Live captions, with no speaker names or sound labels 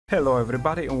Hello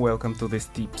everybody and welcome to this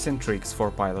tips and tricks for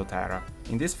Pilot Era.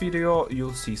 In this video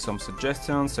you'll see some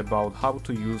suggestions about how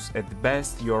to use at the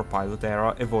best your Pilot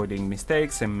Era, avoiding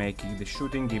mistakes and making the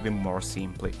shooting even more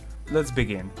simply. Let's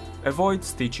begin. Avoid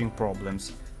stitching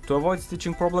problems. To avoid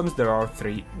stitching problems there are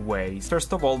three ways.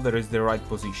 First of all, there is the right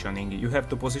positioning. You have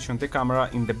to position the camera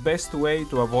in the best way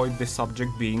to avoid the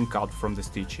subject being cut from the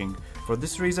stitching. For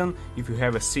this reason, if you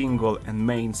have a single and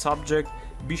main subject,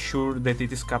 be sure that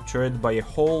it is captured by a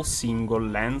whole single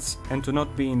lens and to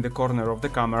not be in the corner of the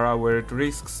camera where it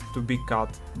risks to be cut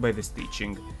by the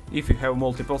stitching. If you have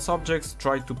multiple subjects,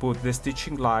 try to put the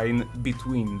stitching line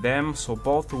between them so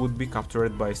both would be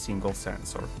captured by a single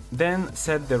sensor. Then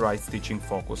set the right stitching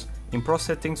focus. In Pro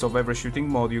settings of every shooting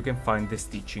mode you can find the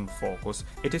stitching focus.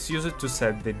 It is used to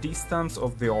set the distance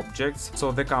of the objects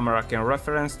so the camera can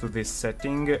reference to this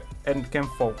setting and can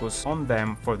focus on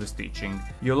them for the stitching.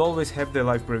 You'll always have the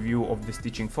live preview of the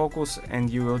stitching focus and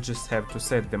you will just have to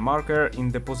set the marker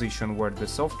in the position where the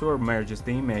software merges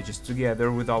the images together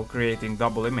without creating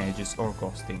double images or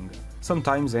ghosting.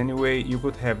 Sometimes anyway you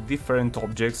could have different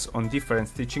objects on different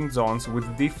stitching zones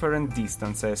with different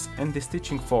distances and the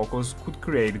stitching focus could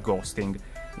create ghosting.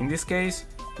 In this case,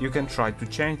 you can try to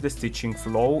change the stitching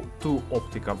flow to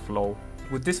optical flow.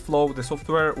 With this flow, the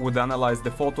software would analyze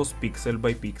the photos pixel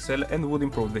by pixel and would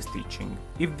improve the stitching.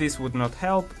 If this would not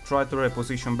help, try to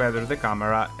reposition better the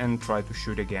camera and try to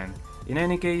shoot again. In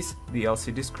any case, the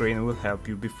LCD screen will help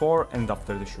you before and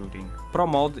after the shooting. Pro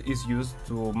mode is used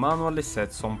to manually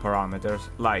set some parameters,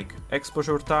 like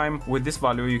exposure time. With this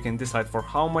value you can decide for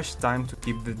how much time to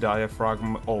keep the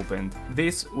diaphragm opened.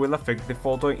 This will affect the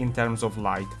photo in terms of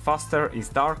light. Faster is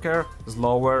darker,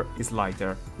 slower is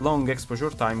lighter. Long exposure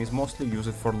time is mostly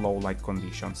used for low light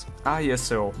conditions.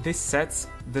 ISO. This sets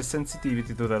the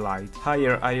sensitivity to the light.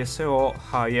 Higher ISO,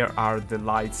 higher are the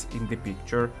lights in the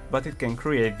picture, but it can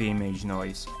create the image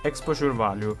noise. Exposure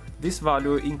value. This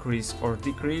value increase or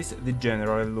decrease the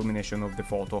general illumination of the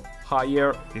photo.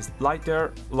 Higher is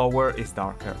lighter, lower is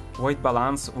darker. White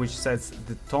balance, which sets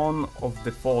the tone of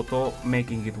the photo,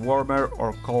 making it warmer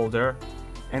or colder,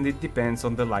 and it depends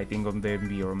on the lighting of the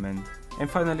environment. And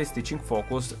finally, stitching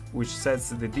focus, which sets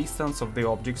the distance of the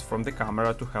objects from the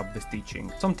camera to help the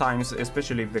stitching. Sometimes,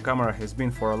 especially if the camera has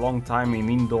been for a long time in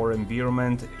indoor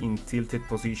environment, in tilted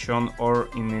position or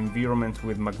in environment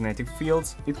with magnetic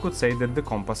fields, it could say that the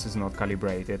compass is not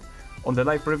calibrated. On the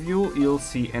live preview you'll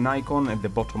see an icon at the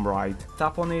bottom right.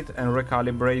 Tap on it and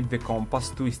recalibrate the compass,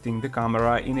 twisting the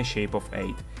camera in a shape of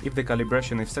 8. If the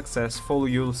calibration is successful,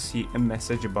 you'll see a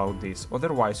message about this,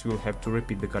 otherwise you'll have to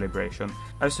repeat the calibration.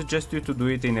 I suggest you to do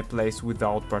it in a place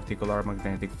without particular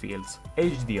magnetic fields.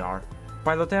 HDR.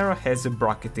 Pilot Era has a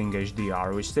bracketing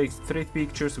HDR, which takes 3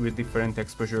 pictures with different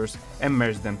exposures and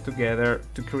merges them together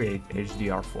to create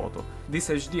HDR photo. This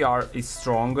HDR is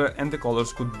strong and the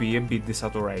colors could be a bit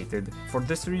desaturated. For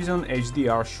this reason,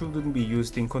 HDR shouldn't be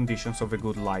used in conditions of a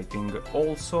good lighting,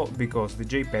 also because the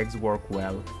JPEGs work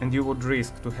well, and you would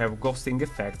risk to have ghosting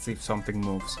effects if something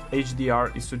moves.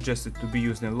 HDR is suggested to be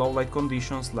used in low light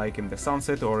conditions like in the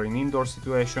sunset or in indoor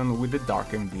situation with a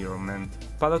dark environment.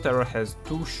 Pilot Era has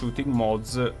 2 shooting modes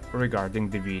regarding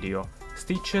the video: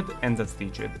 stitched and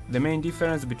unstitched. The main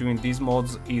difference between these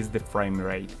modes is the frame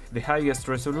rate. The highest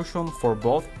resolution for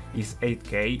both is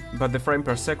 8K, but the frame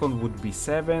per second would be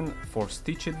 7 for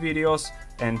stitched videos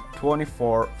and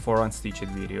 24 for unstitched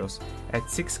videos. At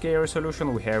 6K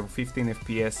resolution we have 15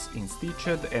 FPS in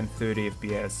stitched and 30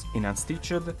 FPS in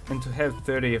unstitched, and to have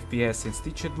 30 FPS in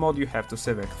stitched mode you have to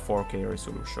select 4K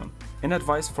resolution. An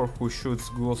advice for who shoots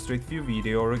Google Street View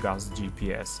video regards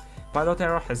GPS. Pilot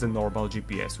Era has a normal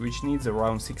GPS, which needs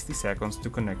around 60 seconds to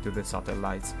connect to the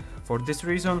satellites. For this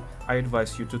reason, I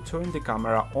advise you to turn the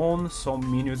camera on some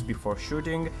minutes before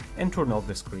shooting and turn off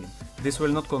the screen. This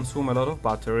will not consume a lot of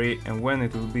battery, and when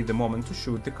it will be the moment to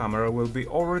shoot, the camera will be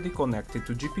already connected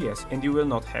to GPS and you will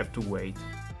not have to wait.